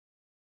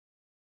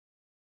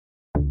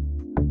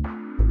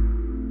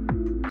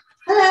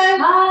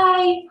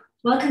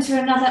Welcome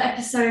to another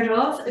episode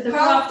of the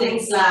Crafting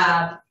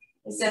Slab.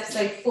 This is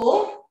episode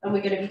 4, and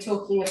we're going to be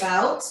talking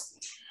about.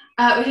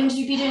 We're going to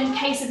be doing the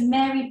case of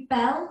Mary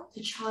Bell,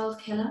 the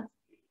child killer.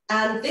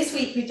 And this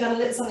week we've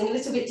done something a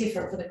little bit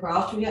different for the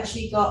craft. We've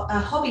actually got a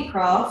hobby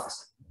craft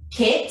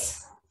kit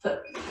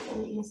for,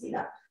 you can see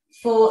that,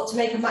 to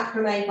make a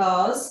macrame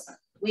vase.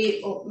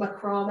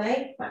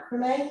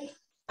 Macrame.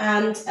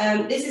 And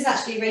this is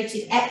actually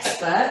rated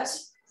expert.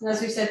 And as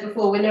we've said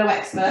before, we're no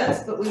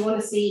experts, but we want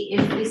to see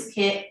if this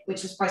kit,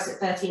 which was priced at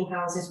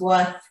 £13, is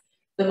worth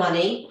the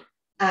money,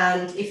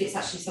 and if it's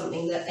actually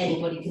something that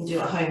anybody can do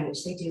at home,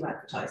 which they do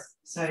advertise.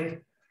 So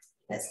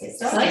let's get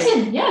started.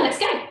 Exciting. Yeah, let's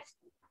go.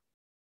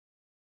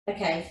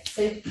 Okay,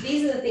 so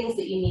these are the things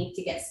that you need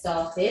to get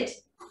started.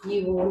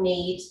 You will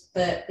need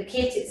the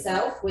kit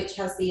itself, which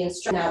has the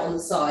instruction out on the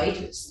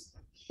side, which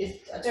is,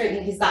 I don't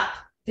think is that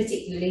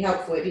particularly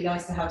helpful. It'd be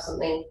nice to have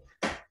something,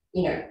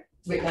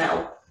 written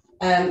out.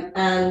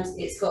 And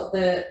it's got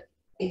the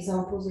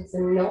examples of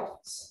the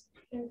knots.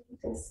 You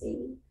can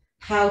see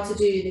how to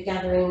do the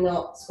gathering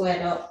knot,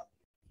 square knot,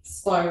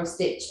 spiral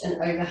stitch,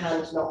 and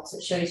overhand knots.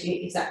 It shows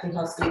you exactly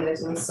how to do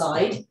those on the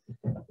side.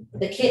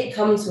 The kit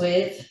comes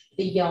with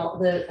the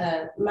yarn,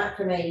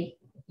 macrame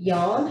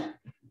yarn,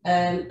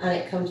 and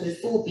it comes with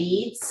 4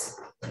 beads.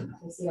 You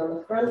can see on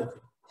the front.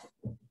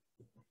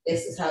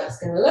 This is how it's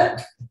going to look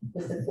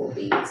with the 4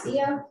 beads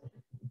here.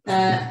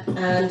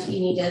 And you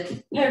need a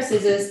pair of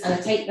scissors and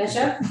a tape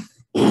measure,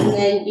 and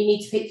then you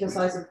need to pick your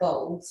size of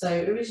bowl.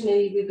 So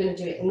originally we were going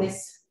to do it in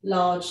this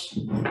large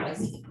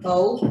nice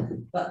bowl,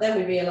 but then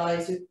we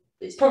realised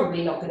it's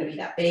probably not going to be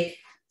that big,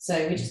 so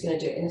we're just going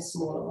to do it in a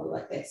smaller one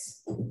like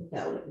this.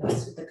 That will look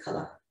nice with the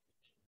colour.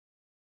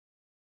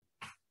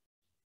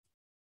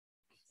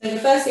 So the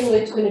first thing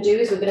we're going to do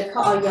is we're going to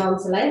cut our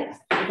yarn to length.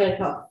 We're going to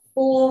cut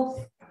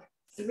 4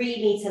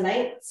 3-metre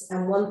lengths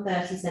and 1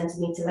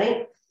 30-centimetre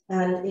length.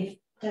 And if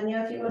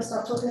Danielle, if you want to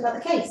start talking about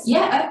the case.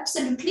 Yeah,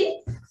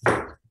 absolutely.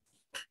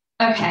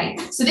 Okay,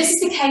 so this is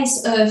the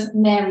case of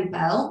Mary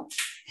Bell,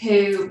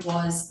 who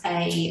was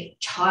a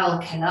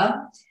child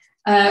killer.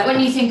 When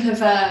you think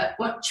of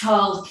what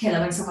child killer,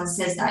 when someone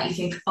says that, you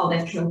think, oh,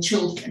 they've killed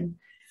children.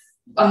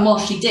 And while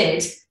she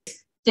did,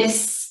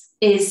 this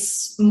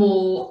is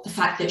more the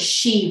fact that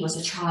she was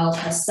a child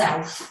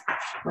herself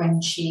when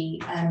she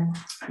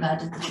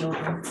murdered the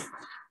children.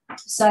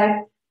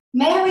 So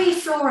Mary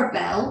Flora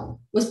Bell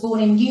was born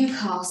in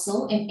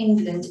Newcastle in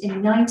England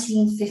in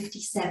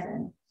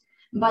 1957.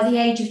 By the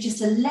age of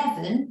just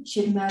 11,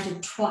 she had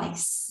murdered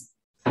twice.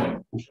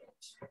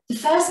 The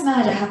first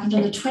murder happened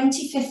on the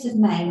 25th of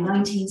May,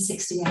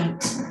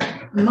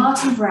 1968.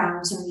 Martin Brown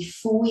was only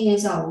 4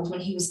 years old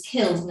when he was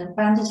killed in an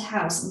abandoned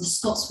house in the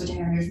Scotswood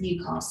area of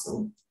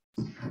Newcastle.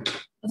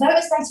 Although it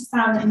was later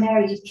found that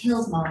Mary had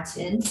killed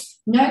Martin,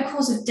 no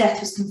cause of death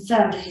was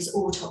confirmed at his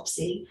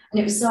autopsy, and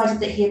it was decided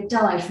that he had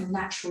died from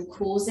natural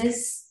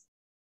causes.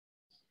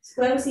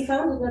 So where was he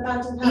found? In an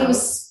abandoned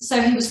house?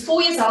 He was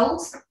 4 years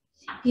old.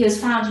 He was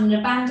found in an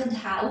abandoned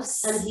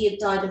house. And he had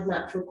died of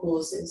natural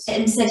causes.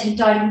 It said he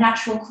died of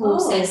natural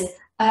causes,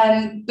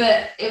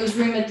 but it was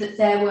rumoured that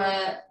there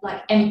were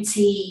like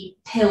empty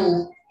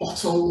pill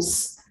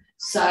bottles.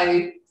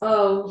 So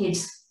he'd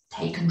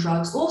taken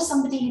drugs, or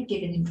somebody had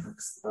given him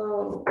drugs.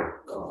 Oh,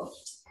 God.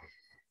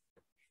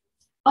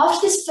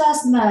 After this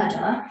first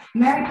murder,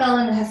 Mary Bell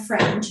and her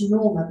friend,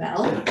 Norma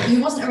Bell,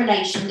 who wasn't a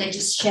relation, they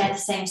just shared the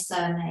same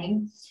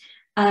surname,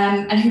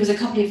 and who was a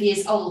couple of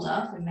years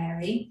older than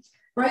Mary,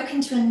 broke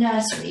into a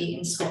nursery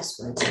in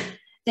Scotswood.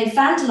 They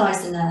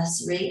vandalised the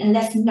nursery and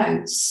left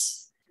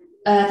notes.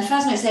 The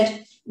first note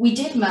said, "We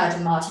did murder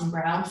Martin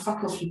Brown,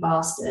 fuck off you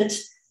bastard."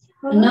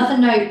 Another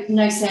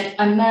note said,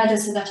 "I murder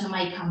so that I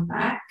may come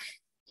back."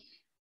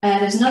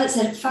 There's another that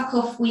said, "Fuck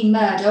off, we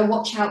murder,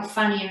 watch out,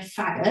 Fanny and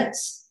faggot."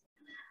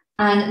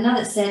 And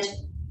another that said,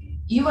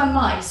 "You are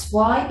mice,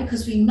 why?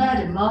 Because we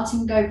murdered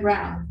Martin Go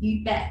Brown,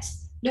 you bet.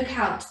 Look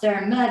out,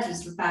 there are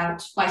murders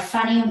about by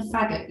Fanny and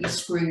faggot, you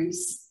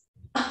screws."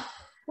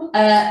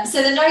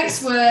 So the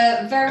notes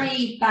were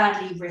very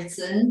badly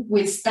written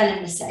with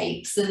spelling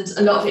mistakes, and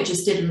a lot of it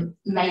just didn't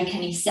make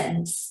any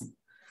sense.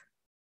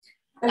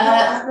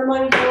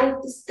 Remind me how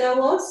old this girl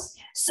was?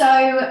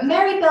 So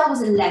Mary Bell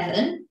was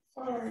 11.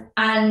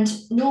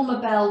 And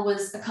Norma Bell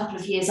was a couple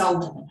of years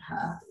older than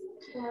her.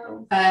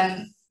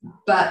 Wow.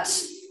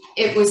 But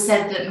it was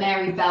said that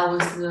Mary Bell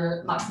was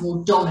the much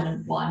more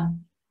dominant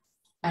one,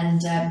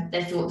 and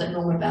they thought that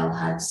Norma Bell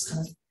had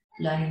kind of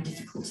learning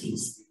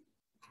difficulties.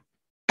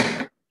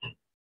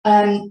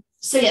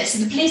 So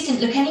the police didn't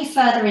look any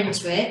further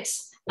into it,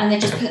 and they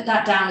just put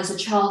that down as a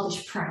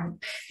childish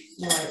prank.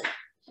 Right.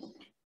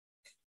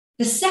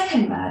 The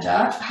second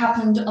murder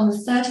happened on the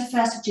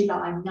 31st of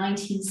July,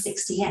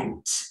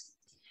 1968.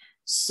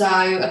 So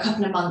a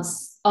couple of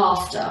months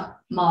after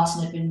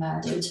Martin had been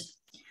murdered.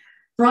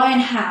 Brian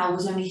Howe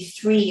was only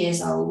 3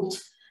 years old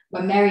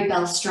when Mary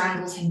Bell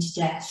strangled him to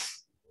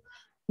death.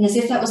 And as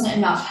if that wasn't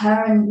enough,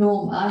 her and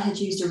Norma had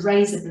used a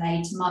razor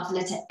blade to mark the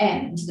letter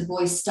M into the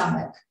boy's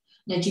stomach,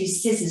 and had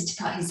used scissors to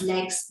cut his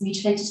legs,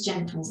 mutilate his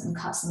genitals, and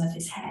cut some of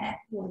his hair.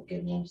 Oh my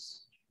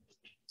goodness.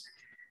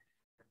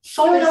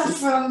 Following on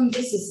from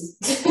this is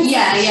it's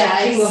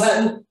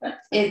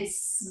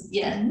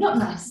not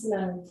nice.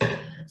 No.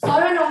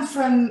 Following on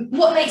from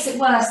what makes it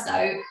worse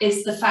though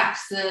is the fact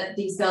that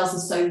these girls are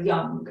so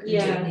young and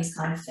doing these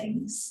kind of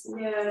things.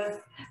 Yeah.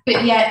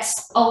 But yet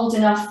old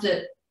enough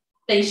that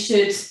they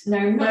should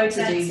know not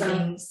to do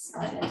things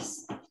like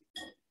this.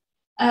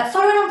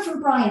 Following on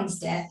from Brian's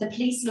death, the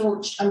police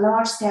launched a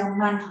large-scale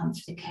manhunt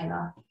for the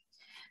killer.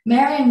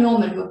 Mary and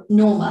Norma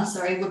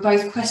were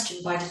both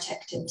questioned by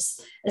detectives,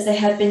 as they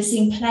had been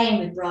seen playing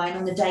with Brian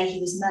on the day he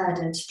was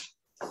murdered.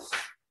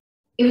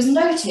 It was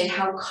noted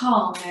how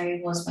calm Mary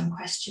was when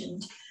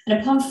questioned, and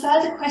upon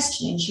further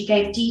questioning, she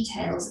gave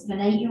details of an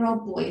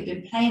 8-year-old boy who had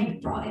been playing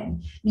with Brian,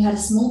 and he had a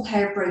small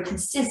pair of broken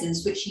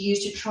scissors which he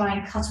used to try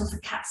and cut off a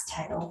cat's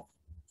tail.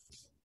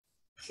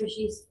 So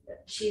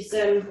she's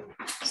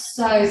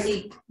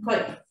obviously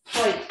quite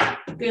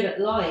good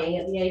at lying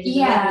at the age of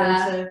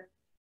 11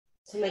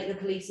 to make the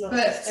police not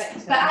suspect her.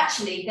 But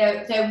actually,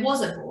 there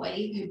was a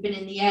boy who'd been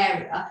in the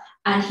area,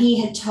 and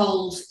he had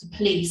told the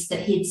police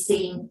that he'd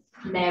seen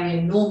Mary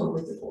and Norma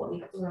with the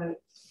boy. Right.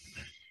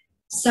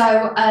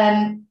 So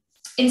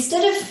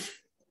instead of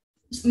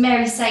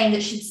Mary saying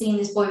that she'd seen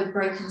this boy with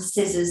broken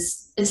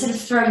scissors, instead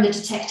of throwing the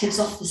detectives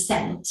off the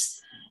scent,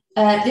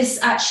 this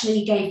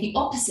actually gave the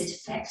opposite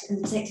effect, and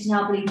the detectives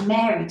now believe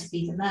Mary to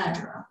be the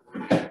murderer.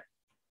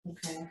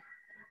 Okay.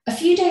 A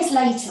few days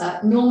later,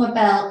 Norma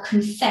Bell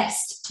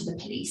confessed to the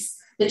police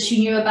that she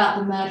knew about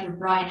the murder of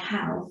Brian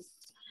Howe.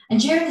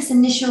 And during this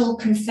initial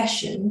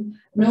confession,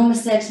 Norma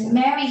said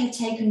Mary had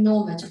taken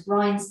Norma to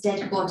Brian's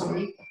dead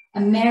body,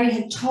 and Mary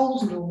had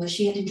told Norma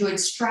she had enjoyed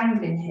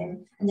strangling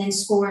him and then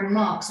scoring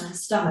marks on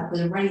his stomach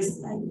with a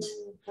razor blade.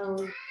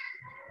 Oh.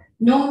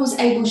 Norma was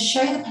able to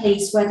show the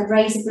police where the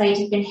razor blade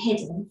had been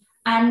hidden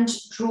and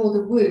draw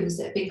the wounds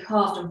that had been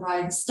carved on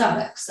Brian's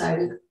stomach,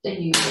 so they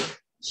knew that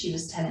she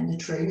was telling the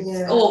truth,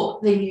 or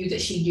they knew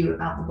that she knew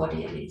about the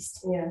body at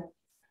least. Yeah.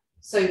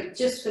 So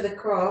just for the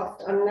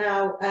craft, I'm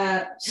now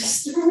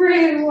just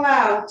really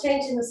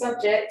changing the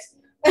subject.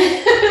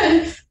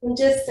 I'm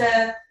just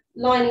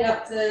lining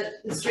up the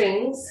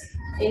strings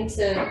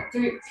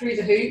through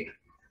the hoop,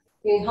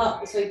 going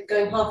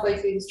halfway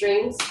through the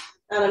strings,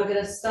 and I'm going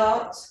to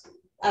start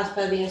as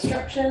per the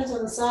instructions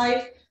on the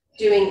side,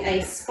 doing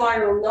a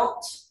spiral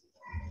knot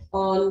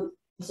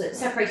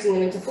separating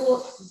them into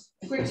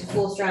groups of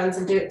 4 strands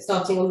and do it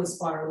starting on the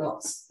spiral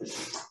knots.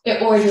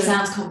 It already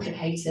sounds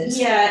complicated.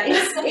 Yeah,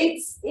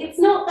 it's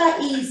not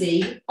that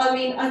easy. I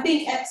mean, I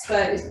think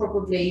expert is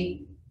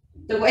probably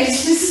the way to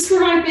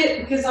describe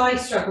it, because I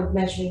struggled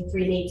measuring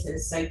 3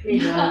 meters, so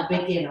clearly I'm a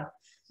beginner.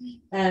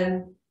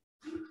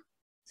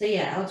 So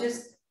yeah,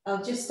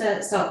 I'll just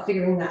start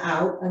figuring that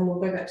out, and we'll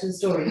go back to the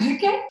story.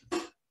 Okay.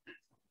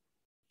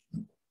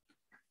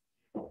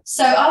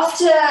 So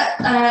after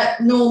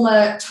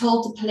Norma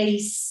told the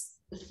police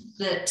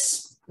that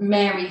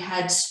Mary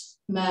had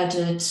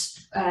murdered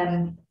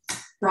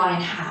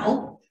Brian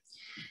Howe,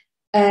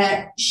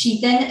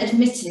 she then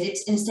admitted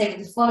in a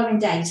statement the following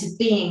day to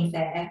being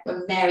there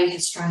when Mary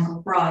had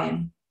strangled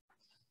Brian.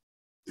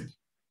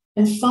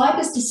 And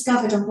fibres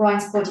discovered on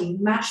Brian's body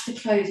matched the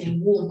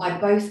clothing worn by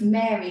both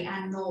Mary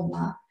and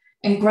Norma,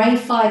 and grey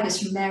fibres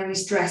from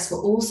Mary's dress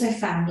were also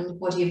found on the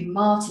body of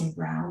Martin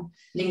Brown,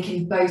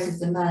 linking both of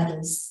the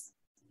murders.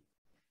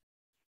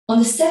 On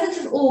the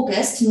 7th of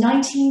August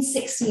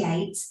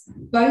 1968,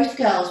 both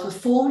girls were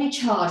formally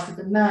charged with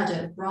the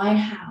murder of Brian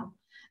Howe,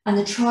 and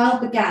the trial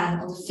began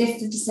on the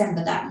 5th of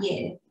December that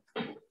year.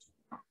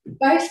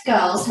 Both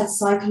girls had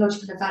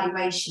psychological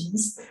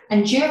evaluations,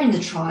 and during the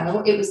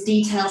trial, it was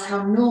detailed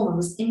how Norma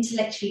was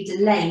intellectually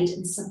delayed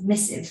and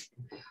submissive,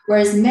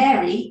 whereas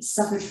Mary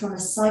suffered from a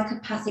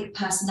psychopathic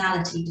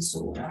personality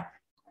disorder.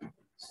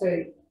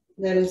 So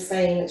them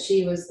saying that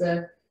she was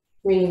the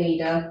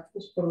ringleader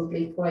was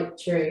probably quite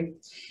true.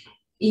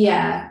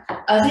 Yeah,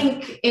 I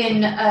think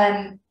in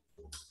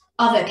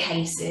other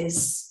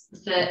cases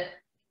that,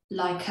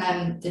 like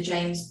the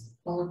James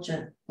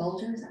Bolger,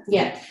 is that?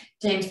 Yeah,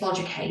 James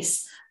Bolger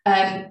case,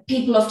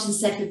 people often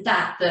said with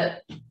that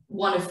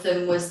one of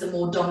them was the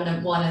more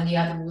dominant one and the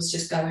other was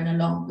just going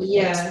along with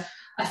it.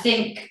 I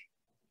think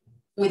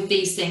with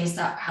these things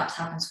that perhaps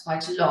happens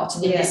quite a lot,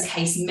 and in this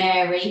case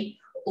Mary,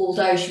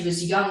 although she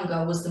was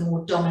younger, was the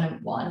more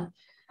dominant one.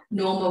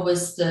 Norma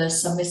was the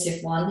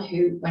submissive one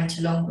who went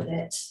along with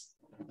it.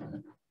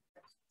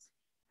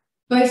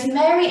 Both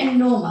Mary and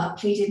Norma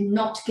pleaded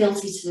not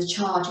guilty to the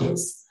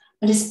charges,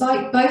 and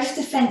despite both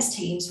defence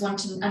teams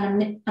wanting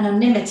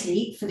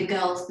anonymity for the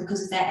girls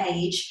because of their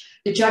age,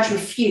 the judge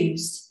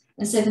refused,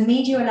 and so the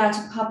media were allowed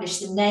to publish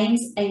the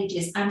names,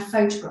 ages and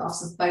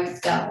photographs of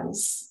both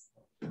girls,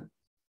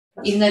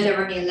 even though they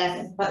were only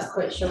 11. That's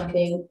quite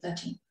shocking.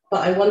 13.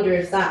 But I wonder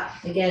if that,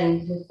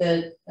 again,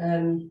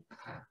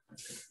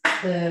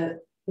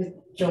 with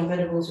John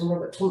Venables and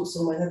Robert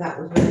Thompson, whether that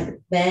was where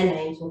their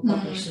names were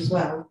published as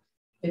well,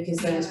 because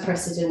there was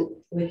precedent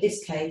with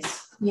this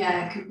case.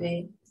 Yeah, it could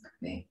be.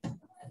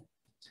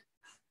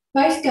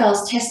 Both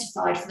girls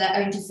testified for their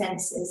own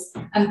defences,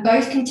 and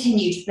both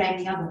continued to blame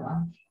the other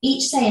one,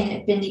 each saying it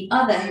had been the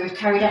other who had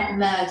carried out the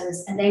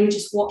murders and they were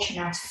just watching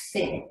out of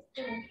fear.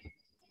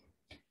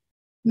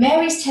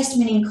 Mary's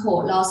testimony in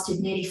court lasted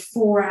nearly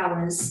 4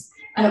 hours,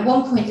 and at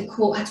one point the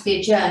court had to be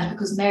adjourned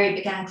because Mary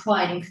began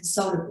crying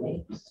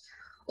inconsolably.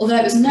 Although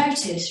it was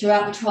noted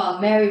throughout the trial,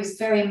 Mary was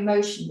very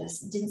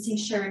emotionless and didn't seem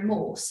to show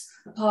remorse,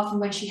 apart from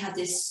when she had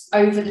this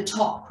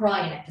over-the-top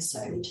crying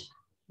episode.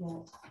 Yeah.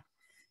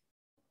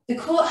 The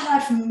court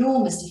heard from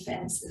Norma's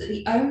defence that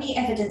the only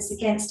evidence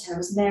against her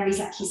was Mary's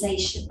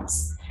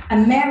accusations,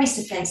 and Mary's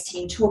defence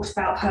team talked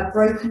about her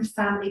broken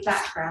family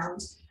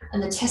background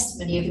and the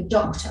testimony of a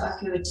doctor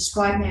who had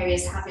described Mary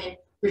as having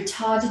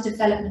retarded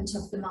development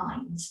of the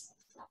mind.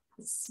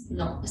 It's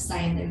not a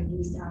saying they would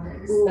use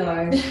nowadays.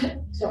 No,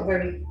 it's not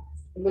very, it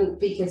wouldn't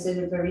be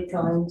considered very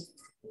kind.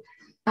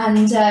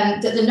 And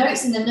that the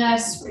notes in the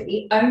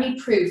nursery only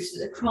proved that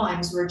the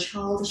crimes were a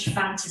childish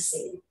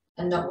fantasy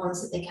and not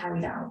ones that they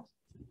carried out.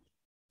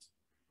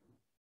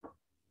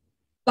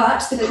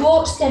 But the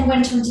court then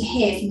went on to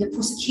hear from the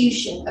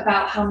prosecution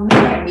about how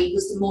Mary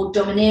was the more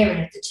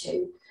domineering of the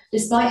two,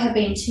 despite her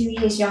being 2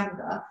 years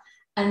younger,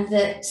 and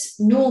that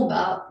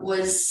Norma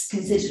was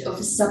considered of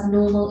a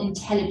subnormal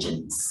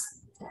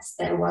intelligence. That's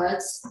their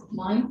words, not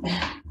mine.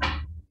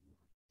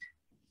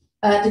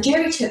 The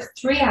jury took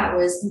 3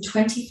 hours and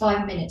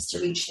 25 minutes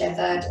to reach their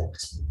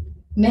verdict.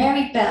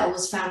 Mary Bell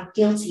was found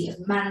guilty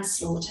of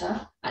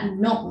manslaughter and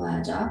not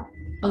murder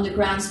on the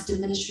grounds of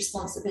diminished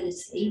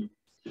responsibility.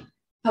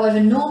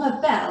 However, Norma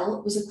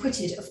Bell was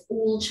acquitted of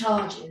all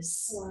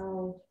charges.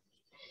 Wow.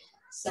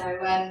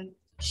 So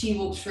she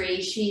walked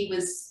free. She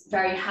was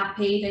very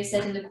happy, they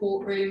said in the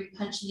courtroom,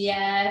 punching the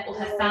air. All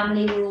her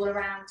family were all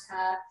around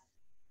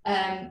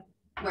her,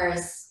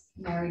 whereas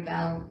Mary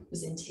Bell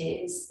was in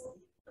tears.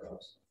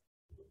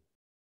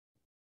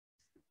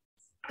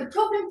 The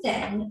problem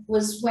then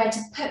was where to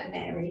put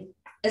Mary,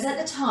 as at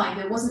the time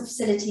there wasn't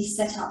facilities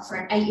set up for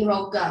an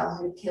 8-year-old girl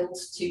who had killed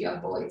 2 young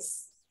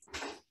boys.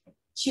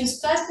 She was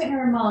first put in a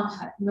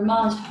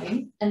remand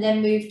home and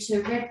then moved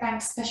to Red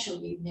Bank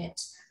Special Unit,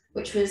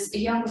 which was a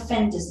young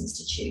offenders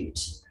institute,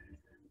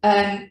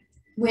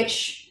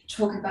 which,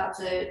 talking about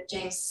the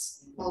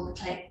James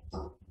Bulger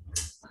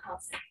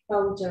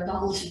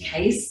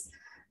case,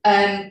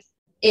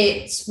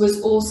 it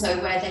was also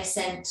where they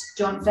sent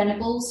John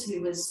Venables,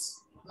 who was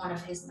one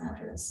of his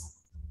murderers.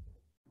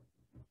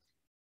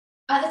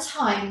 At the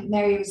time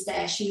Mary was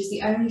there, she was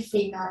the only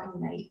female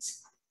inmate.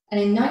 And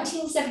in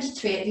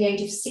 1973, at the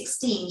age of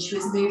 16, she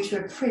was moved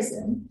to a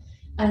prison.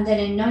 And then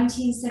in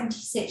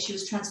 1976, she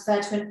was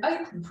transferred to an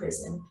open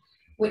prison,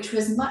 which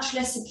was much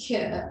less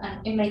secure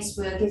and inmates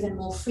were given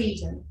more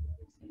freedom.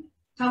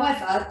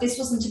 However, this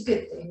wasn't a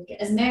good thing,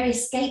 as Mary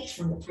escaped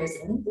from the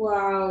prison.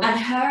 Wow. And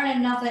her and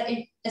another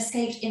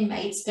escaped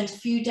inmate spent a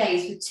few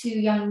days with 2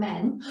 young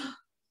men.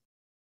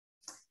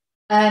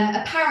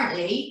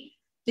 Apparently,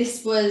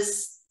 this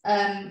was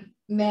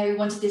Mary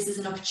wanted this as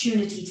an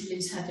opportunity to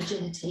lose her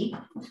virginity.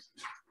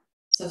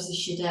 So obviously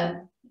she'd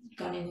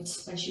gone in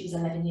when she was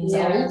 11 years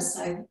old,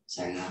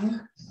 so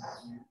young.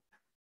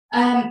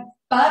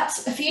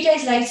 But a few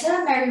days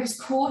later, Mary was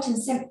caught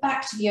and sent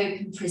back to the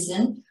open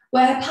prison,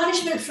 where her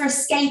punishment for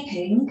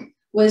escaping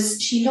was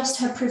she lost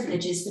her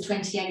privileges for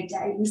 28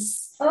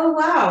 days. Oh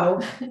wow!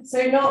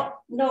 So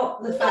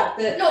not the fact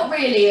that not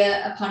really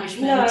a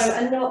punishment. No,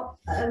 and not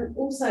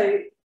also.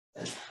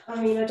 I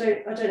mean, I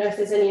don't know if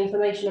there's any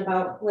information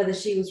about whether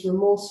she was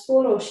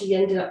remorseful or she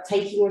ended up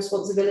taking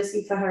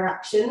responsibility for her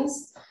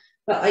actions.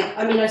 But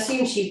I mean, I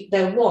assume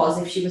there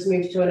was if she was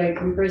moved to an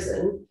open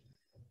prison.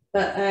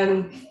 But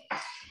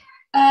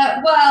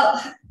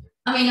well,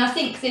 I mean, I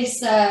think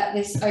this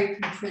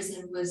open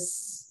prison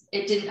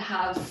it didn't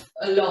have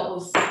a lot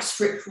of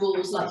strict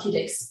rules like you'd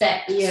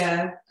expect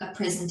a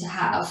prison to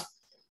have.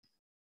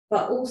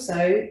 But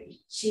also,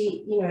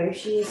 she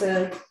is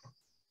a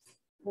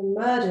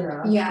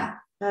murderer. Yeah.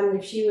 And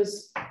if she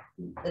was,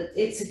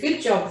 it's a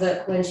good job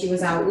that when she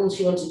was out, all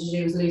she wanted to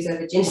do was lose her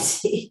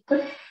virginity.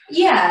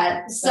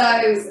 Yeah. So,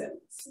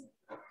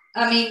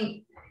 I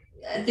mean,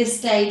 at this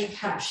stage,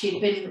 perhaps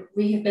she'd been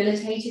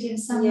rehabilitated in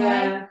some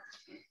way.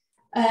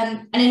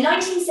 And in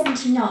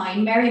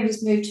 1979, Mary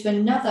was moved to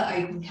another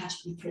open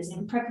category prison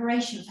in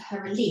preparation for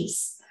her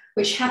release,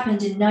 which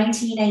happened in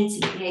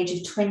 1980 at the age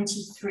of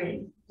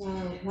 23.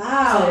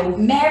 Wow. So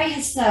Mary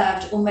has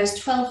served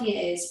almost 12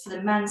 years for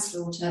the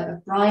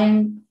manslaughter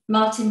of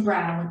Martin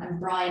Brown and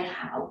Brian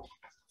Howe.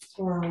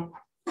 Wow.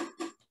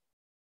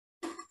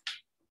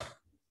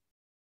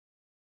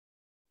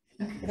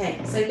 Okay,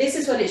 so this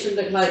is what it should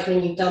look like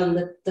when you've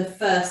done the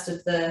first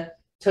of the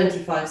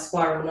 25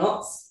 spiral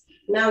knots.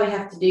 Now we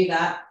have to do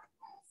that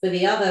for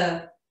the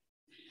other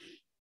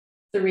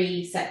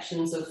 3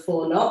 sections of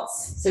 4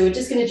 knots. So we're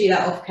just going to do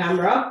that off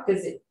camera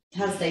because it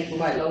has taken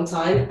quite a long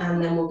time,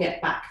 and then we'll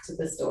get back to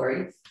the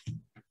story.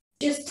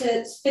 Just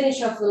to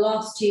finish off the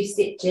last 2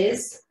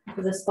 stitches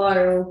for the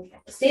spiral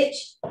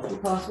stitch, you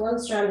pass 1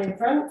 strand in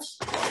front,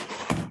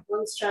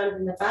 1 strand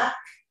in the back,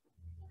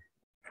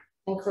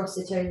 and cross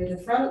it over the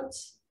front,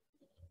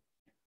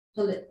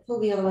 pull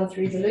the other one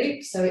through the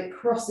loop so it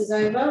crosses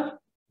over,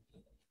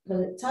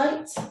 pull it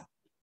tight,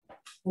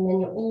 and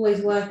then you're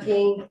always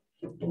working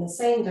in the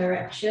same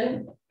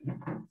direction.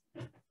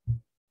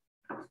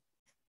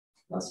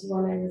 That's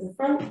one over the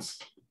front,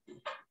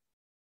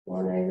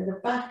 one over the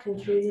back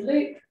and through the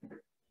loop,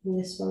 and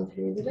this one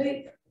through the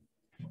loop,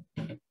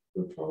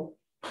 and pull.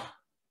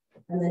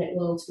 And then it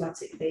will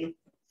automatically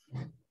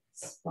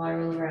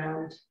spiral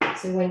around.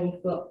 So when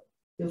you've got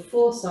your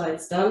 4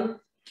 sides done,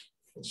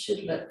 it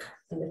should look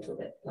a little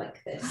bit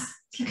like this.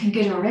 It's looking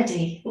good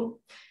already.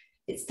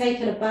 It's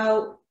taken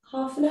about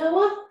half an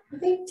hour, I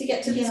think, to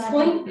get to this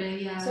point.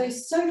 Probably, yeah.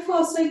 So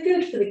far so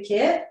good for the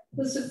kit. It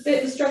was a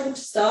bit of a struggle to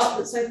start,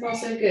 but so far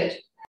so good.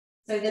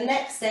 So the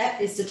next step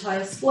is to tie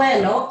a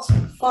square knot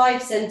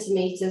 5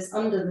 centimeters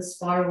under the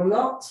spiral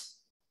knot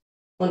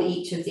on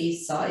each of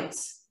these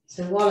sides.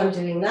 So while I'm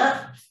doing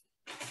that,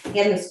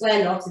 again, the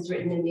square knot is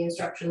written in the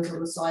instructions on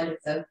the side of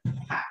the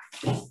pack.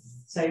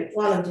 So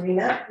while I'm doing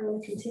that, I'm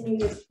going to continue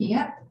with.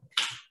 Yeah.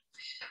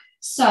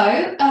 So,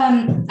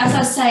 as I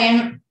was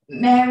saying,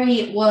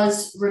 Mary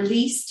was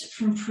released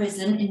from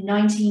prison in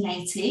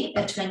 1980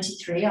 at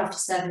 23 after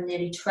serving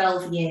nearly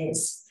 12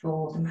 years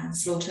for the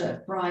manslaughter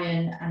of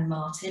Brian and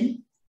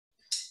Martin.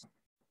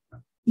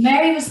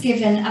 Mary was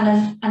given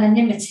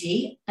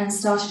anonymity and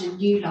started a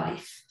new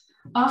life.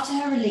 After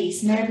her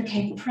release, Mary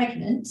became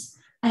pregnant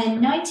and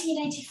in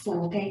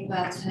 1984 gave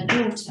birth to her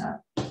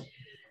daughter.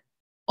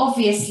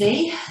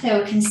 Obviously, there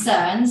were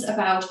concerns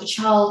about a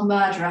child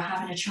murderer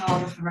having a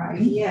child of her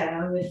own.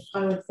 Yeah, I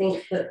would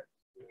think that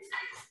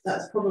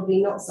that's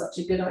probably not such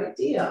a good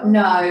idea.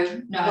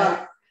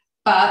 No.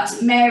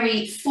 But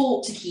Mary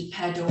fought to keep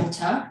her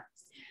daughter,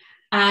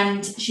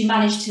 and she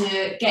managed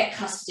to get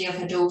custody of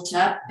her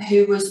daughter,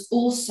 who was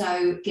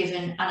also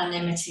given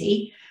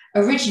anonymity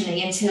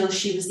originally until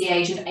she was the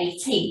age of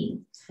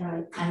 18.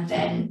 Right. And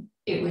then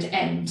it would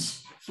end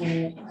for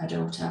her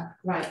daughter.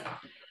 Right.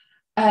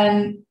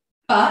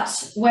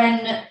 But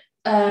when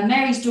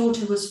Mary's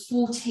daughter was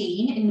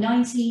 14 in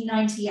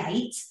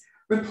 1998,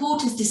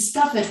 reporters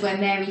discovered where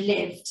Mary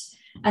lived,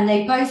 and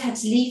they both had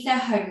to leave their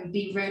home and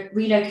be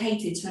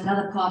relocated to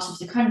another part of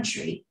the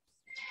country.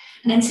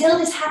 And until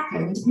this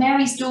happened,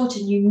 Mary's daughter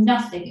knew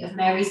nothing of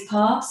Mary's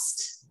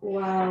past.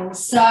 Wow.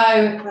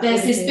 So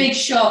there's this big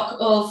shock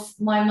of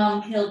my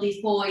mum killed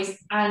these boys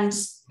and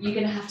you're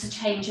going to have to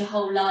change your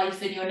whole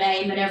life and your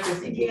name and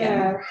everything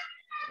again.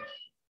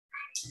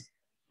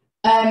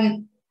 Yeah.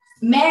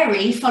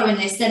 Mary, following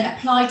this, then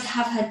applied to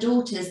have her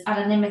daughter's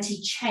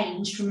anonymity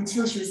changed from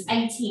until she was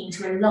 18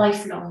 to a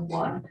lifelong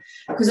one.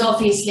 Because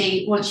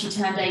obviously, once she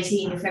turned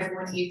 18, if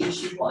everyone knew who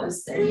she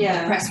was, then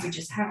the press would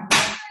just hound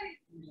her.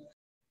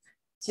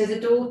 So the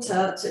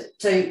daughter,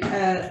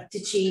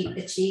 did she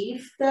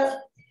achieve that?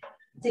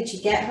 Did she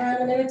get her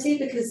anonymity?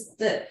 Because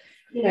the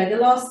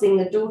last thing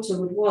the daughter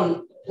would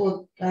want,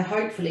 or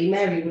hopefully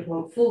Mary would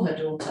want for her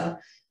daughter,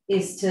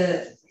 is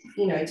to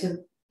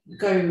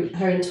go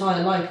her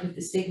entire life with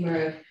the stigma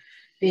of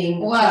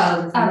being a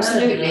child of a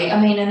absolutely murderer.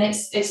 I mean, and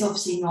it's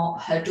obviously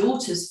not her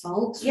daughter's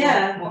fault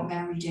what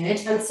Mary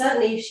did, and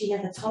certainly if she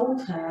never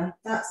told her,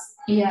 that's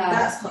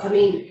I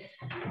mean,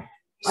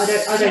 I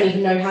don't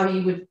even know how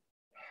you would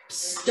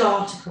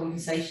start a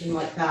conversation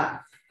like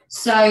that.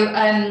 So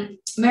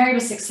Mary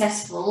was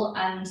successful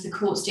and the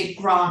courts did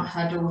grant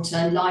her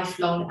daughter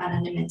lifelong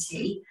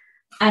anonymity,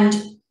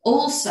 and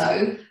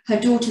also her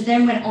daughter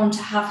then went on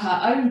to have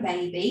her own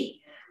baby.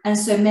 And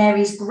so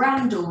Mary's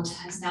granddaughter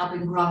has now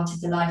been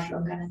granted the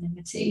lifelong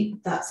anonymity.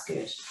 That's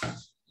good.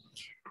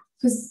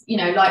 Because,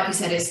 like we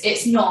said,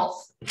 it's not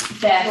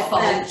their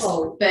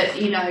fault, but,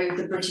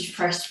 the British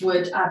press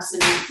would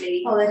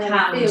absolutely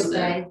hound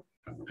them.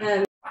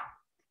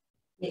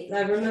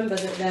 I remember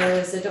that there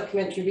was a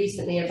documentary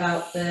recently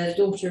about the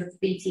daughter of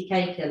the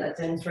BTK killer,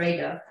 Dennis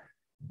Rader.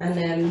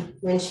 And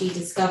when she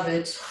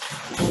discovered,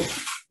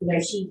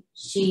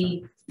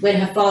 she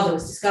when her father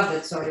was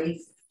discovered,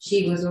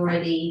 she was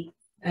already...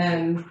 I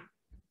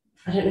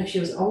don't know if she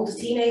was an older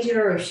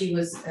teenager or if she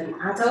was an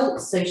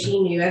adult, so she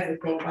knew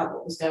everything about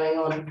what was going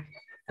on,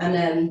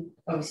 and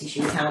obviously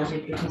she was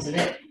hounded because of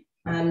it.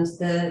 And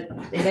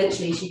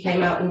eventually she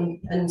came out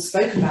and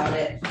spoke about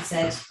it and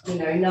said,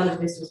 none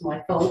of this was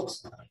my fault.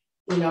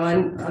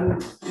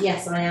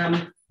 Yes, I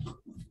am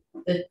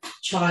the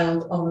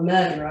child of a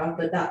murderer,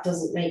 but that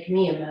doesn't make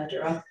me a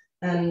murderer.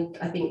 And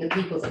I think the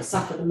people that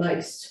suffer the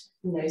most,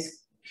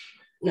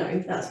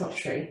 no, that's not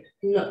true.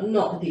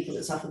 Not the people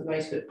that suffer the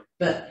most,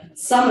 but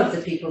some of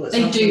the people that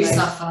suffer the most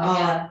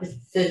are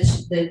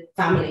the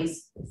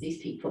families of these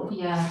people.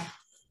 Yeah.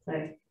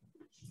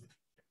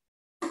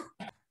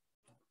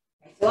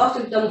 So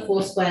after we've done the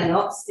 4 square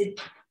knots,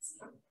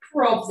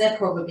 they're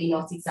probably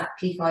not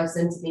exactly 5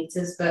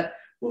 centimeters, but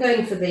I'm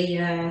going for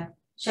the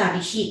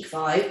shabby chic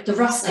vibe, the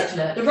rustic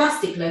look. The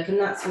rustic look, and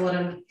that's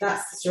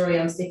the story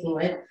I'm sticking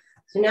with.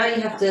 So now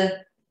you have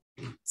to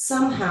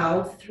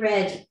somehow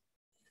thread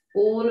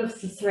all of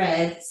the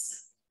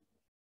threads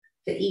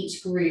for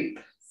each group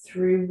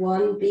through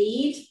one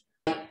bead.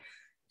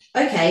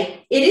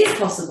 Okay, it is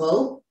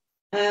possible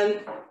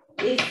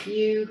if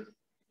you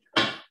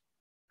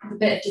With a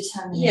bit of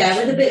determination. Yeah,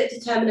 with a bit of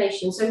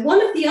determination. So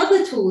one of the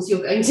other tools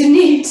you're going to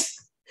need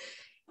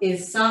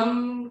is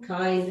some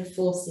kind of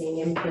forcing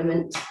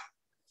implement.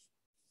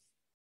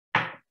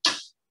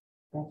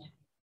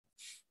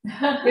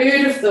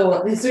 Who'd have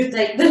thought this would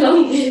take the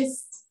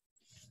longest?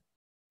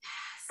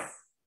 Yes.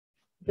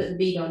 Put the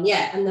bead on,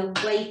 yeah, and the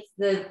weight,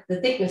 the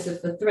thickness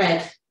of the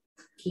thread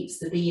keeps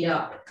the bead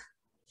up.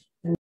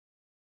 And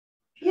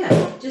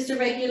yeah, just a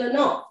regular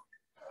knot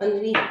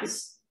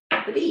underneath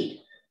the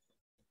bead.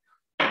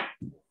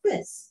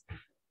 This.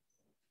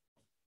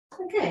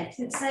 Okay.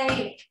 So it's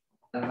say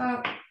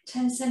about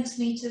 10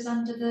 centimetres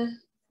under the.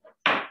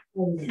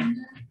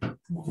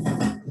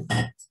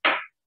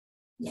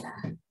 Yeah.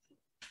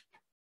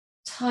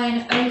 Tie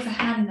an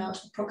overhand knot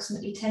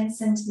approximately 10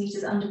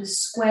 centimetres under the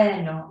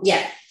square knot.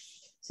 Yeah.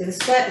 So the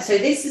square. So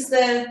this is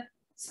the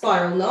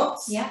spiral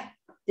knots. Yeah.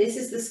 This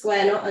is the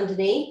square knot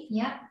underneath.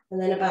 Yeah.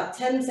 And then about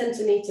 10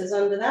 centimetres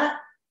under that,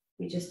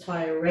 we just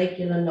tie a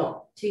regular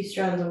knot. 2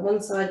 strands on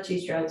one side, 2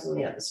 strands on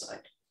the other side.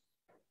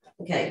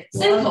 Okay.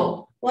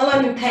 Simple. While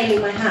I'm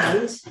impaling my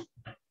hand,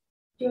 do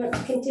you want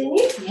to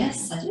continue?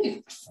 Yes, I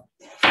do.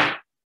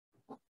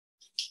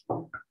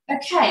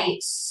 Okay,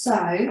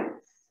 so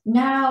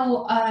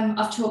now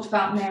I've talked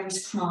about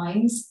Mary's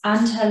crimes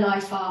and her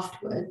life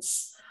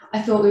afterwards.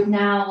 I thought we'd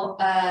now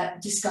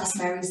discuss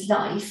Mary's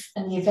life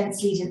and the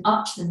events leading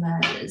up to the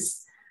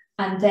murders.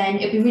 And then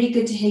it'd be really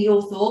good to hear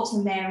your thoughts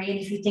on Mary and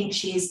if you think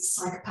she is the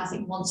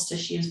psychopathic monster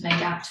she was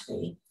made out to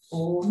be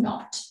or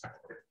not.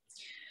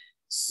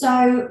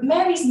 So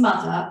Mary's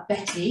mother,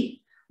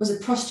 Betty, was a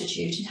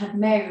prostitute and had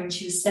Mary when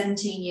she was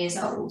 17 years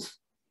old.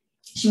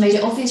 She made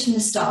it obvious from the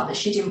start that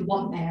she didn't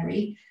want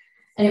Mary,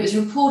 and it was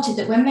reported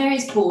that when Mary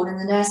was born and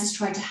the nurses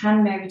tried to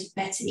hand Mary to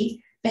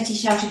Betty, Betty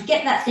shouted,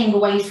 "Get that thing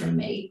away from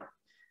me."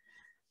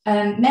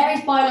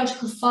 Mary's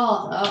biological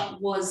father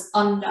was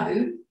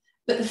unknown,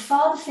 but the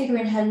father figure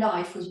in her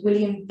life was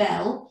William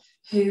Bell,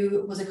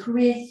 who was a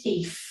career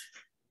thief.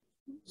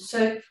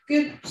 So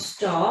good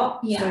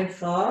start so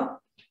far.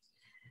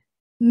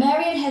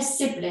 Mary and her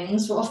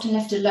siblings were often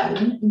left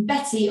alone, and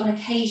Betty on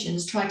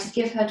occasions tried to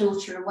give her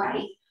daughter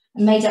away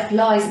and made up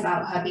lies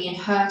about her being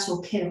hurt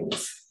or killed.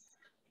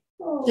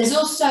 Oh. There's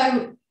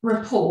also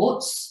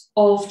reports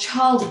of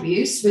child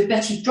abuse, with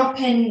Betty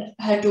dropping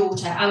her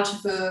daughter out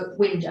of a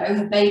window,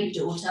 her baby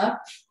daughter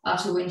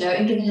out of a window,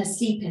 and giving her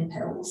sleeping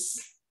pills.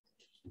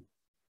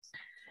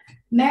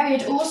 Mary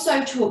had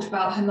also talked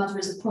about her mother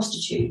as a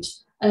prostitute,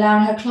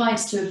 allowing her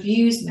clients to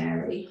abuse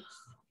Mary,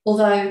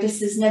 although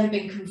this has never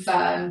been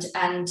confirmed,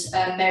 and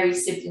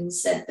Mary's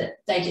siblings said that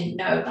they didn't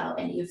know about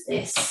any of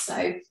this.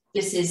 So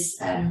this is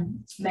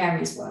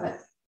Mary's work.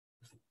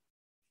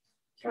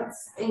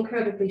 That's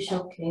incredibly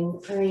shocking.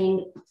 I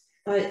mean,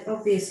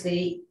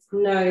 obviously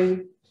no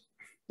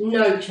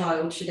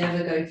child should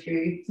ever go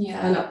through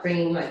an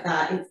upbringing like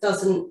that. It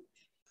doesn't,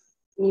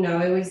 you know,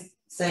 I always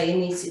say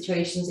in these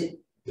situations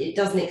it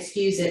doesn't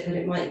excuse it, but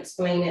it might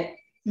explain it.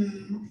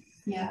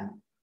 Yeah.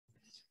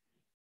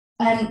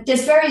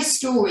 There's various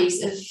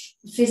stories of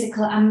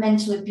physical and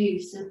mental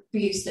abuse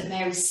that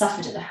Mary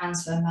suffered at the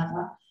hands of her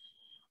mother.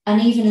 And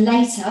even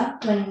later,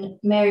 when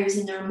Mary was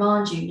in the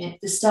remand unit,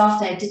 the staff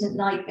there didn't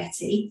like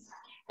Betty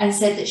and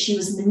said that she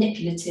was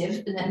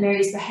manipulative and that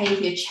Mary's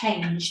behaviour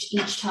changed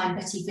each time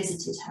Betty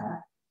visited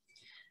her.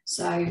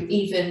 So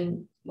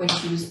even when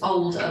she was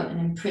older and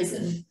in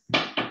prison.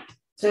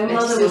 So her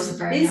mother was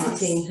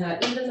visiting her,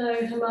 even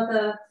though her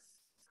mother,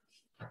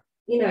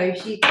 you know,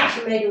 she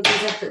made all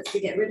these efforts to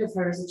get rid of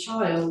her as a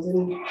child,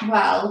 and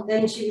well,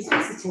 then she was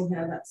visiting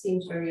her. That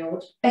seems very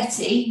odd.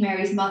 Betty,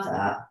 Mary's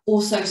mother,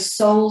 also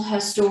sold her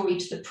story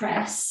to the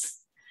press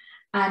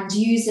and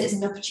used it as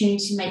an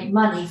opportunity to make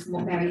money from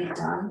what Mary had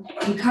done,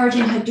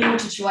 encouraging her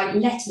daughter to write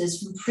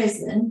letters from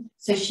prison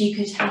so she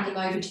could hand them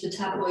over to the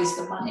tabloids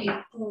for money.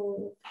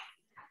 Oh.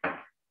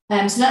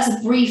 So that's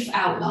a brief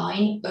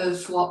outline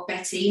of what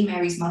Betty,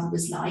 Mary's mother,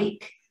 was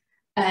like.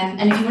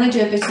 And if you want to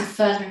do a bit of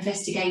further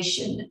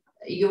investigation,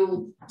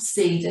 you'll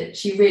see that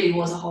she really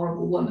was a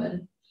horrible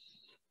woman.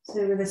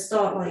 So with a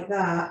start like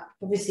that,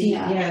 obviously,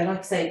 yeah, like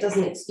I say, it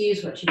doesn't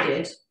excuse what she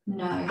did.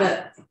 No.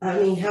 But I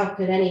mean, how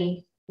could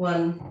anyone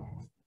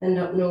end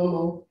up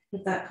normal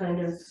with that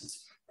kind of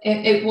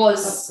it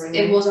was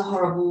upbringing? It was a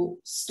horrible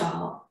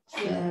start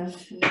for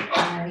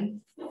Mary.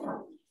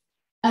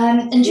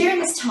 And during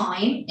this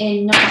time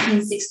in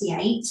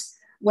 1968,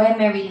 where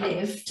Mary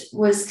lived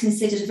was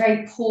considered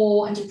very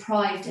poor and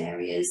deprived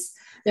areas.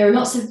 There are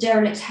lots of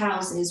derelict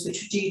houses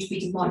which were due to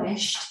be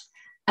demolished,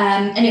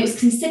 and it was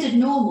considered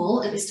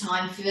normal at this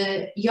time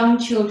for young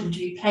children to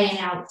be playing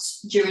out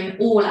during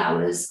all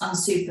hours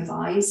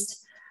unsupervised,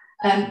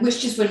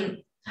 which just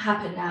wouldn't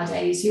happen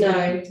nowadays.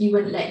 You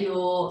wouldn't let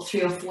your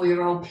 3 or 4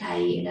 year old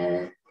play in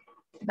a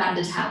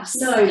abandoned house.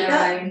 No,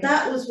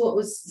 that was what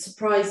was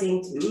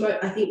surprising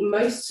I think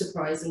most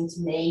surprising to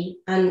me,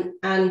 and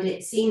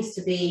it seems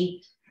to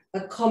be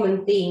a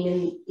common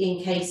theme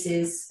in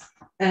cases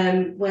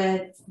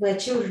where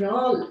children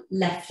are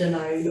left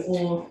alone,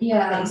 or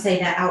like you say,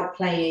 they're out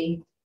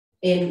playing.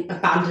 in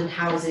abandoned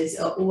houses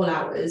at all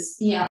hours.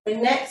 Yeah. So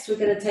next, we're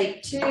going to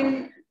take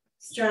 2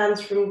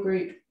 strands from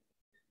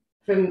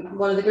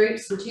one of the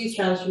groups and 2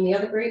 strands from the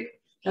other group,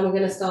 and we're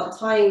going to start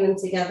tying them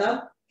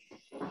together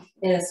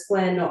in a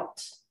square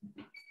knot.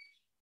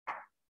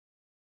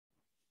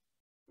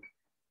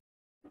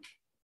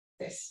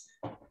 This.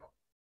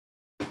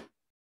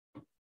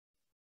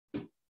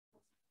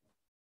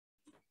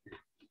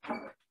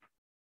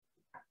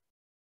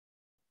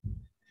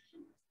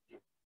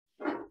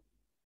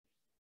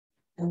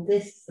 And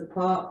this is the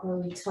part where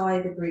we tie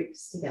the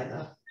groups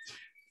together.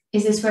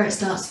 Is this where it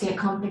starts to get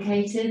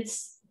complicated?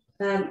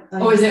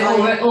 Or is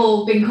it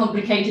all been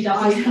complicated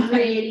after? I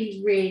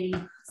really, really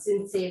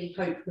sincerely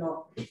hope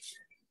not,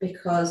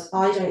 because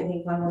I don't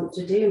think I want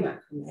to do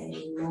macrame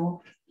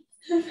anymore.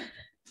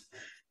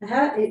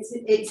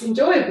 It's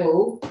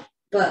enjoyable,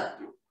 but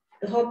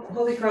the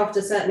hobbycraft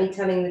are certainly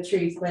telling the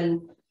truth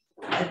when,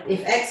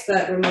 if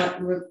expert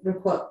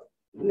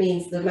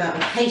means the amount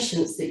of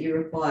patience that you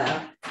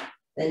require,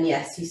 then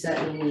yes, you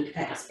certainly need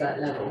expert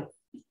level.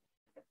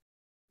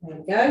 There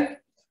we go.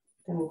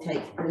 Then we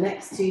take the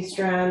next 2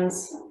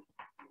 strands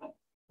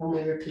and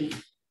we repeat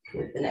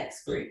with the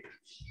next group.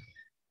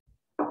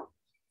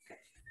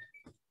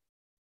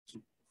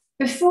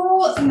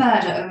 Before the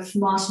murder of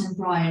Martin and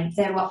Brian,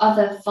 there were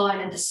other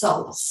violent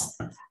assaults.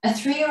 A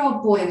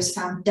 3-year-old boy was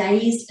found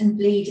dazed and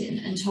bleeding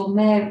and told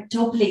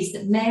police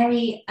that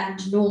Mary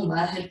and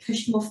Norma had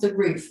pushed him off the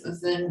roof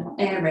of an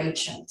air raid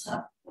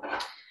shelter.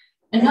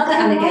 Another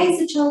allegation. Why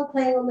is a child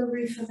playing on the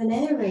roof of an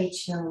air raid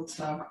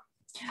shelter?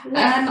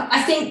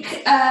 I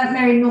think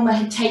Mary and Norma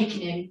had taken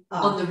him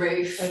on the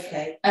roof.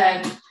 Okay.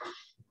 I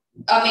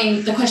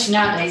mean, the question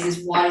nowadays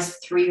is, why is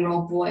a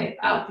 3-year-old boy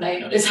out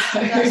playing on his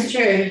own? That's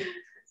true.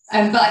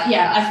 But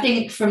yeah, I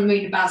think from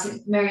reading about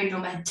it, Mary and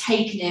Norma had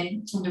taken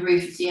him on the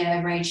roof of the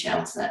air raid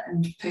shelter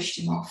and pushed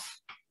him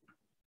off.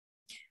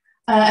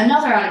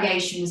 Another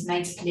allegation was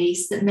made to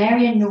police that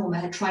Mary and Norma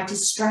had tried to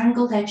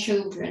strangle their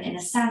children in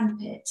a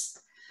sandpit,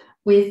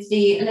 with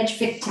the alleged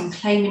victim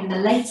claiming in a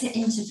later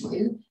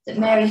interview that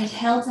Mary had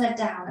held her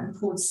down and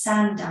poured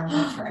sand down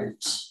her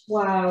throat.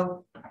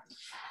 Wow.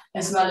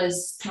 As well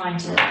as trying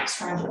to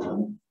strangle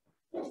them.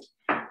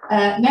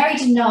 Mary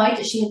denied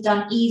that she had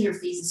done either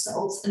of these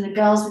assaults, and the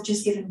girls were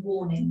just given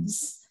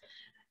warnings.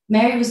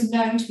 Mary was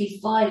known to be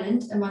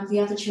violent among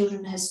the other children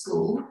in her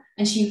school,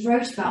 and she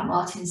wrote about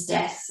Martin's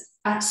death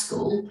at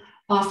school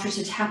after it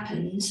had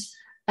happened,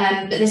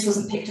 but this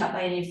wasn't picked up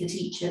by any of the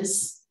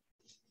teachers.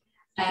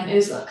 It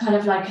was kind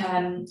of like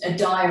a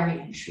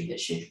diary entry that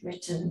she'd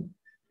written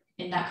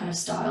in that kind of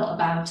style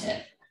about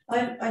it.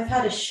 I've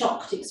had a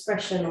shocked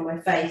expression on my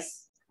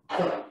face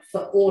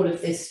for all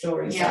of this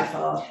story so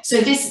far.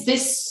 So the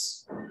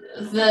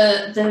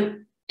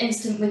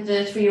incident with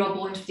the 3-year-old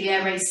boy into the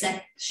air raid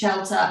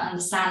shelter and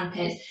the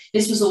sandpit,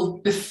 this was all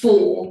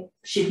before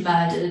she'd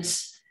murdered.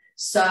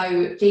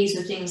 So these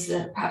were things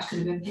that perhaps could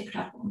have been picked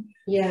up on.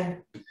 Yeah.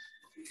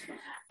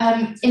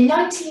 In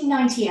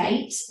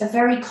 1998, a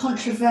very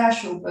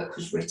controversial book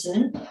was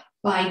written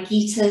by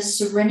Gita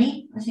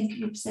Sarini, I think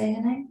you'd say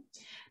her name,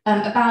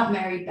 about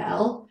Mary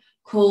Bell,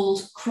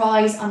 called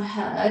Cries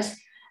Unheard.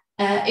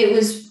 It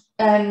was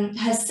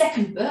her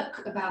second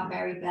book about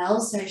Mary Bell,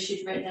 so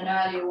she'd written an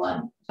earlier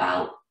one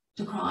about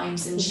the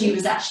crimes, and she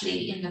was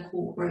actually in the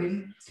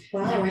courtroom.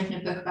 Wow. And written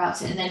a book about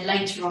it, and then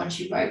later on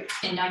she wrote,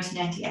 in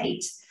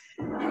 1998,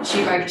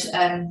 she wrote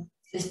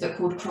this book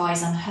called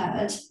Cries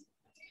Unheard.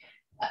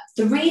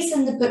 The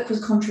reason the book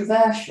was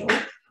controversial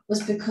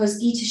was because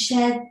Gita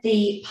shared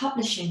the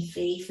publishing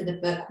fee for the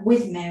book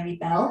with Mary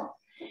Bell,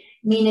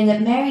 meaning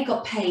that Mary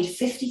got paid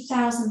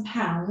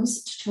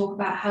 £50,000 to talk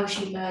about how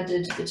she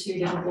murdered the 2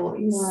 little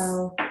boys.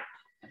 Wow.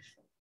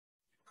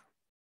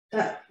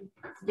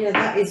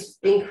 That is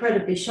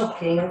incredibly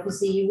shocking.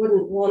 Obviously, you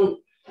wouldn't want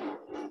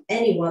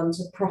anyone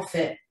to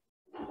profit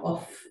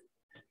off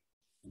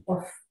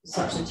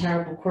such a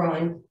terrible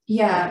crime.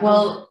 Yeah,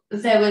 well,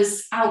 there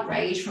was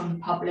outrage from the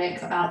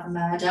public about the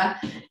murder,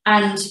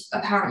 and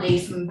apparently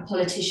from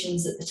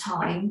politicians at the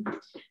time.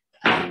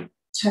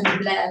 Tony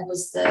Blair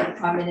was the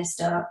Prime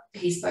Minister,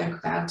 he spoke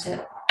about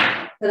it.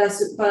 But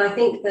I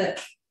think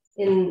that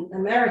in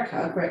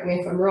America, correct me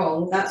if I'm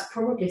wrong, that's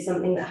probably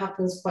something that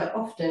happens quite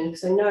often,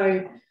 because I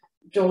know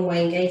John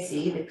Wayne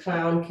Gacy, the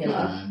clown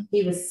killer,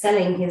 he was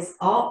selling his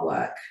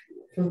artwork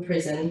from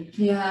prison.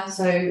 Yeah.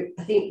 So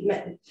I think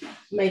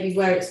maybe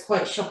where it's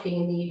quite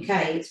shocking in the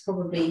UK, it's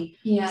probably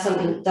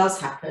something that does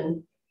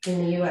happen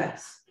in the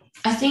US.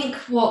 I think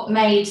what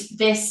made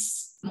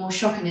this more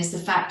shocking is the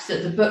fact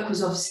that the book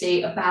was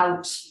obviously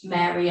about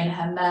Mary and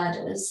her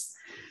murders,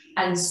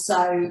 and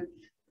so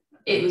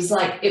it was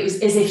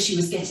as if she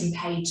was getting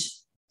paid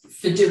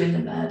for doing the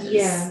murders.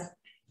 Yeah.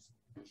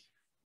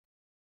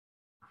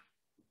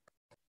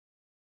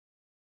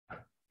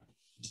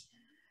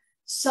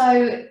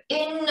 So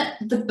in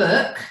the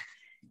book,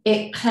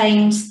 it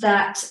claimed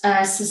that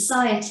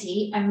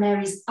society and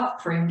Mary's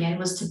upbringing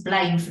was to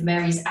blame for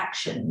Mary's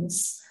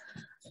actions.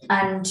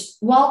 And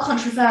while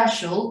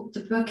controversial,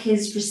 the book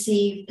has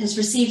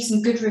received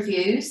some good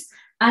reviews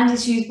and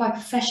is used by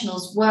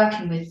professionals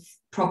working with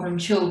problem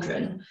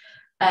children.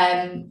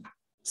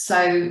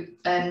 So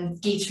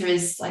Geeta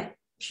is like,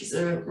 she's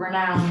a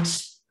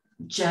renowned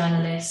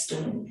journalist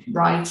and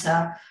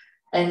writer,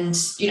 and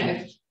you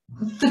know,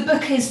 the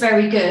book is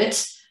very good,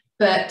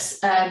 but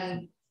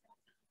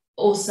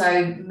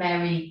also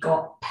Mary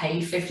got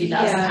paid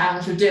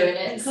 £50,000 for doing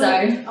it. So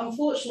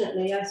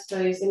unfortunately, I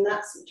suppose in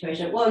that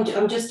situation, well,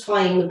 I'm just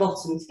tying the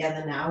bottom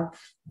together now.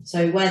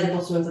 So where the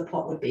bottom of the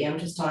pot would be, I'm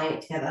just tying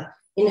it together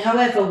in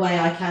however way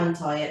I can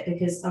tie it,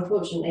 because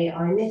unfortunately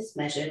I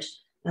mismeasured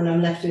and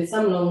I'm left with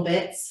some long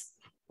bits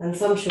and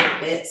some short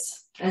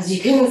bits, as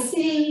you can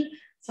see.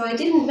 So I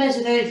didn't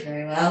measure those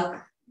very well,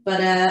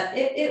 but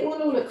it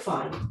will all look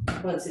fine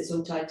once it's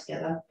all tied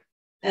together.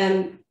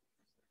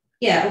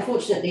 Yeah,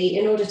 unfortunately,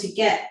 in order to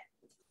get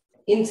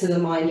into the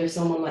mind of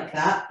someone like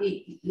that,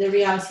 the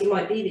reality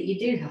might be that you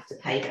do have to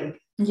pay them.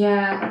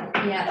 Yeah,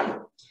 yeah.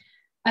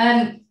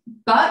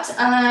 But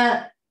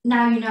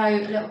now you know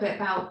a little bit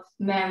about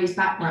Mary's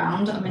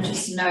background. I'm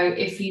interested to know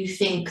if you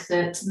think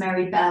that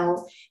Mary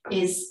Bell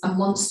is a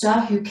monster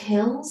who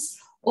kills,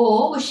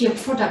 or was she a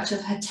product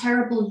of her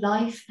terrible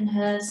life and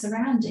her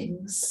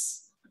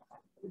surroundings?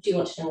 Do you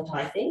want to know what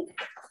I think?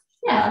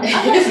 Yeah, I'd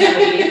like to know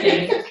what you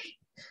think.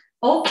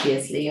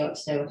 Obviously, you want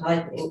to know what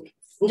I think.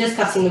 I'm just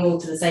cutting them all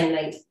to the same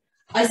length.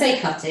 I say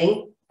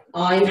cutting,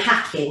 I'm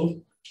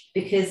hacking,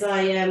 because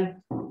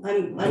I'm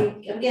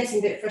getting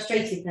a bit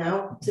frustrated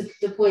now, to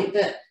the point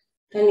that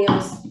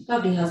Danielle's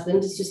lovely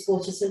husband has just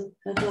bought us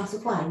a glass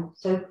of wine.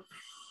 So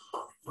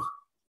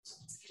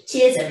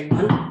cheers,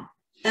 everyone.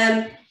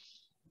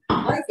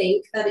 I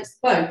think that it's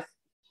both.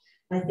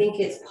 I think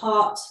it's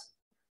part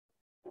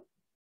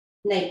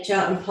nature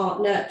and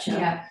part nurture.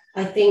 Yeah.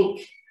 I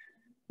think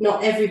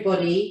not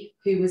everybody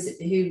who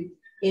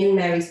in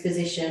Mary's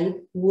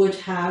position would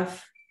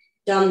have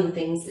done the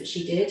things that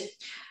she did.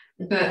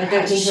 But I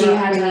don't think she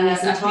had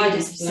a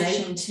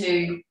predisposition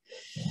to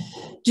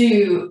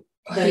do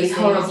these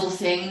horrible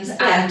things,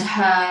 and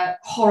her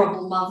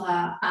horrible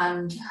mother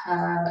and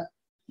her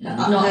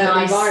not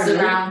nice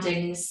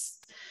surroundings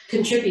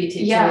contributed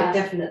to it,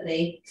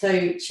 definitely.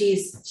 So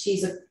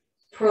she's a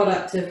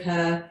product of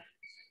her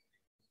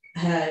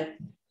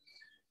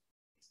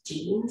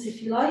genes,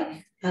 if you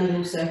like, and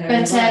also her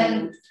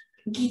environment.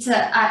 Geeta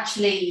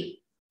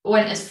actually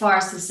went as far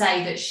as to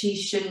say that she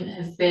shouldn't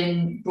have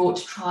been brought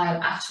to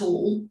trial at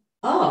all.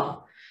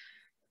 Oh.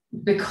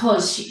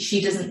 Because she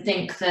doesn't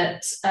think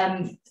that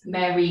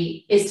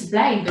Mary is to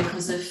blame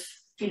because of,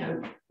 you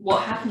know,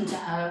 what happened to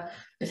her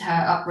with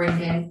her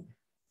upbringing.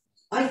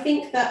 I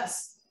think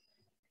that's,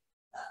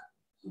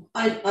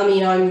 I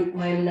mean,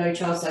 I'm no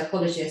child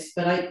psychologist,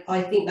 but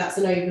I think that's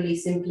an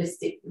overly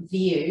simplistic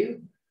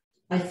view.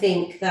 I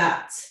think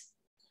that,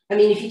 I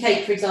mean, if you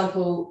take, for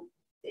example,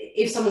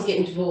 if someone's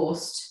getting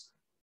divorced,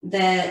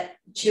 their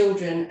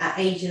children at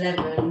age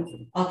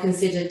 11 are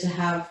considered to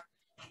have,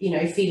 you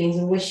know, feelings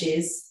and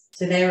wishes.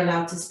 So they're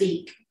allowed to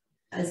speak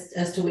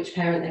as to which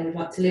parent they would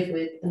like to live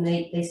with, and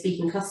they speak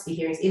in custody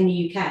hearings in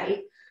the UK.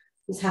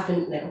 This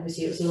happened,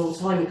 obviously it was a long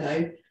time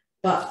ago,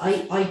 but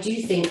I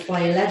do think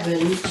by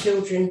 11,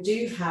 children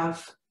do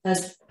have a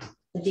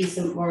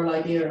decent moral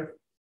idea of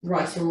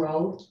right and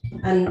wrong,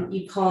 and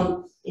you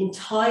can't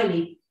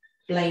entirely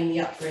blame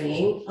the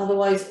upbringing.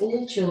 Otherwise,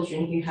 all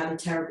children who had a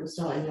terrible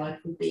start in life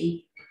would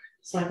be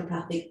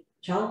psychopathic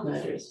child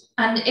murderers.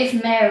 And if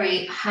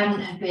Mary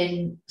hadn't have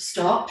been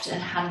stopped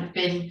and hadn't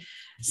been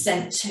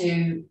sent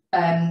to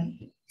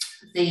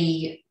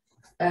the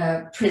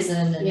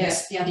prison and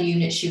the other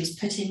unit she was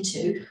put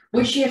into,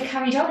 would she have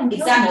carried on in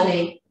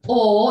Exactly.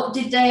 Or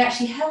did they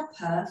actually help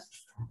her?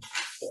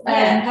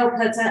 Help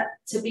her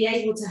to be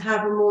able to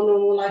have a more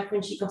normal life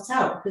when she got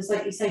out, because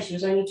like you say, she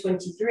was only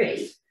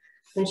 23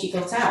 when she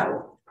got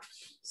out.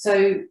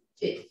 So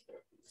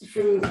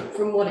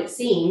from what it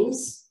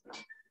seems,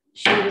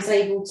 she was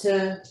able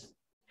to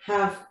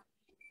have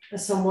a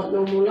somewhat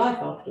normal life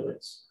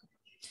afterwards.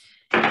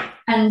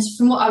 And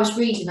from what I was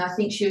reading, I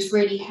think she was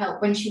really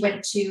helped when she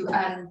went to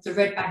the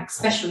Red Bank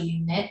Special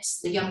Unit,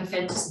 the Young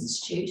Offenders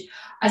Institute.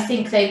 I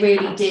think they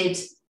really did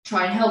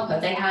try and help her.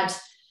 They had,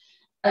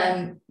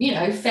 you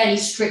know, fairly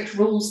strict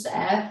rules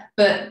there,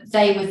 but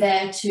they were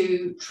there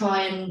to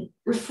try and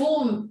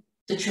reform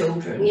the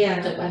children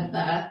that went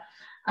there.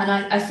 And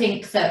I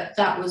think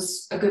that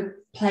was a good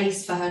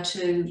place for her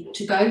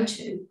to go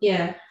to.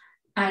 Yeah.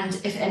 And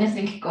if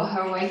anything, it got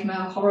her away from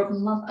her horrible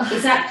mother.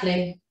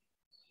 Exactly.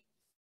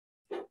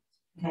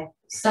 Okay.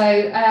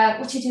 So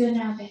what are you doing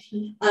now,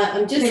 Becky?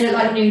 I'm just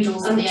like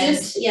noodles at the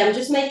end. Yeah, I'm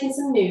just making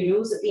some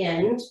noodles at the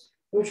end.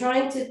 I'm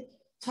trying to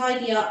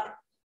tidy up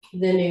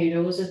the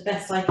noodles as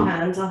best I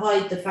can to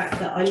hide the fact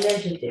that I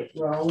measured it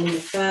wrong in the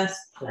first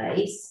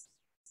place.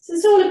 So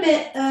it's all a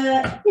bit,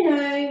 you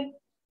know,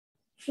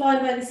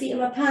 flying by the seat of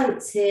my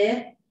pants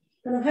here.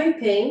 And I'm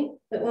hoping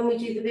that when we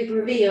do the big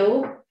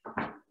reveal,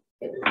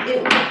 it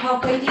will be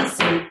halfway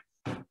decent.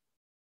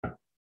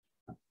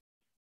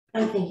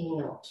 I'm thinking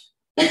not.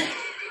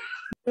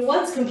 But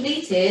once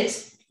completed,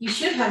 you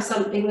should have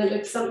something that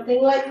looks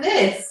something like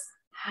this.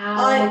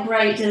 How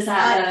great does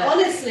that I look?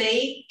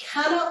 honestly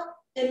cannot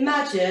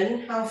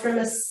imagine how from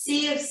a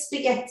sea of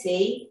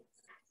spaghetti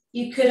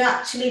you could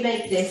actually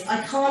make this.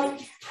 I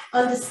can't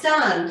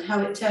understand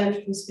how it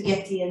turned from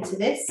spaghetti into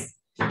this,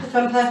 if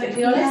I'm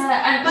perfectly honest.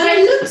 Yeah, but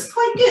it looks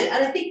quite good,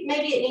 and I think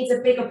maybe it needs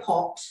a bigger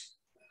pot.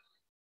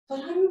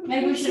 But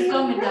maybe we should have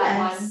gone with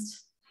that one,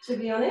 to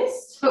be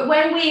honest. But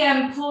when we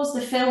paused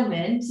the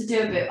filming to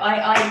do a bit,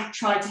 I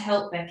tried to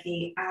help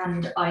Becky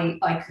and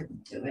I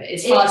couldn't do it.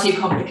 It's far too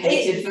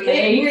complicated for me.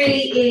 It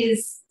really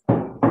is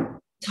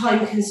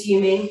time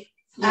consuming,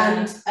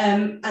 yeah.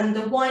 and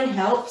the wine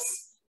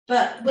helps.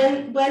 But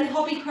when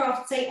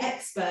Hobbycraft say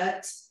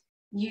expert,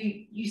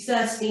 you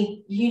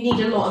certainly need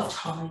a lot of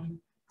time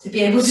to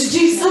be able to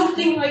do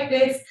something like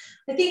this.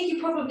 I think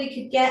you probably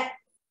could get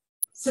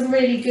some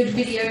really good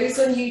videos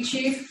on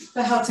YouTube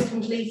for how to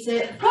complete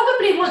it.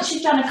 Probably once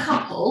you've done a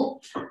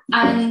couple,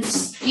 and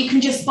you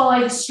can just buy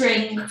the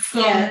string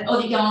from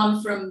or the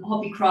yarn from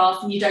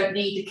Hobbycraft, and you don't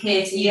need the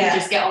kit, and you can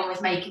just get on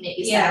with making it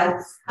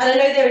yourself. And I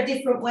know there are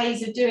different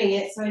ways of doing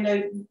it. So I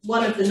know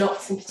one of the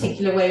knots in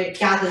particular where it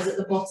gathers at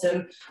the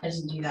bottom. I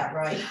didn't do that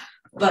right,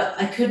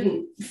 but I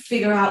couldn't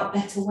figure out a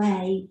better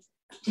way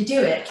to do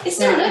it. It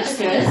still looks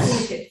good.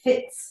 See if it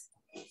fits.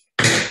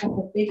 Like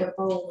a bigger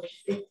bowl would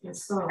fit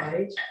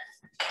inside.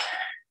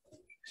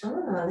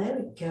 Ah, there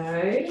we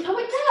go. Oh,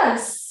 it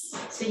does.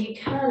 So you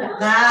can,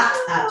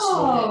 that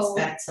actually looks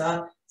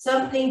better.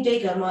 Something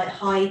bigger might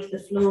hide the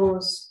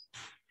flaws.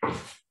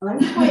 I'm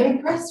quite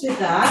impressed with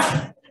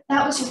that.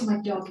 That was just my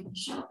dog in the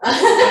shop.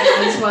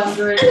 I was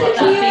wondering what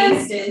that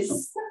beast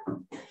is.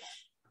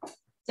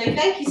 So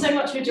thank you so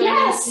much for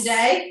joining us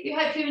today. We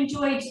hope you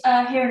enjoyed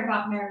hearing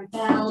about Mary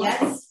Bell.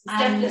 Yes, it's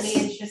definitely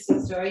an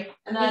interesting story.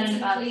 Learning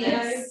about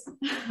this.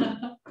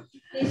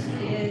 Here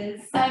she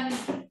is.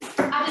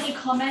 Add any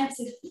comments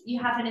if you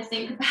have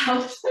anything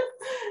about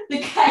the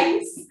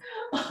case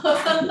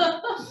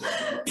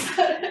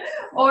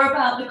or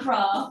about the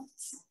craft.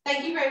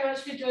 Thank you very much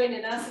for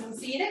joining us, and we'll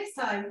see you next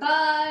time.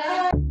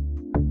 Bye. Bye.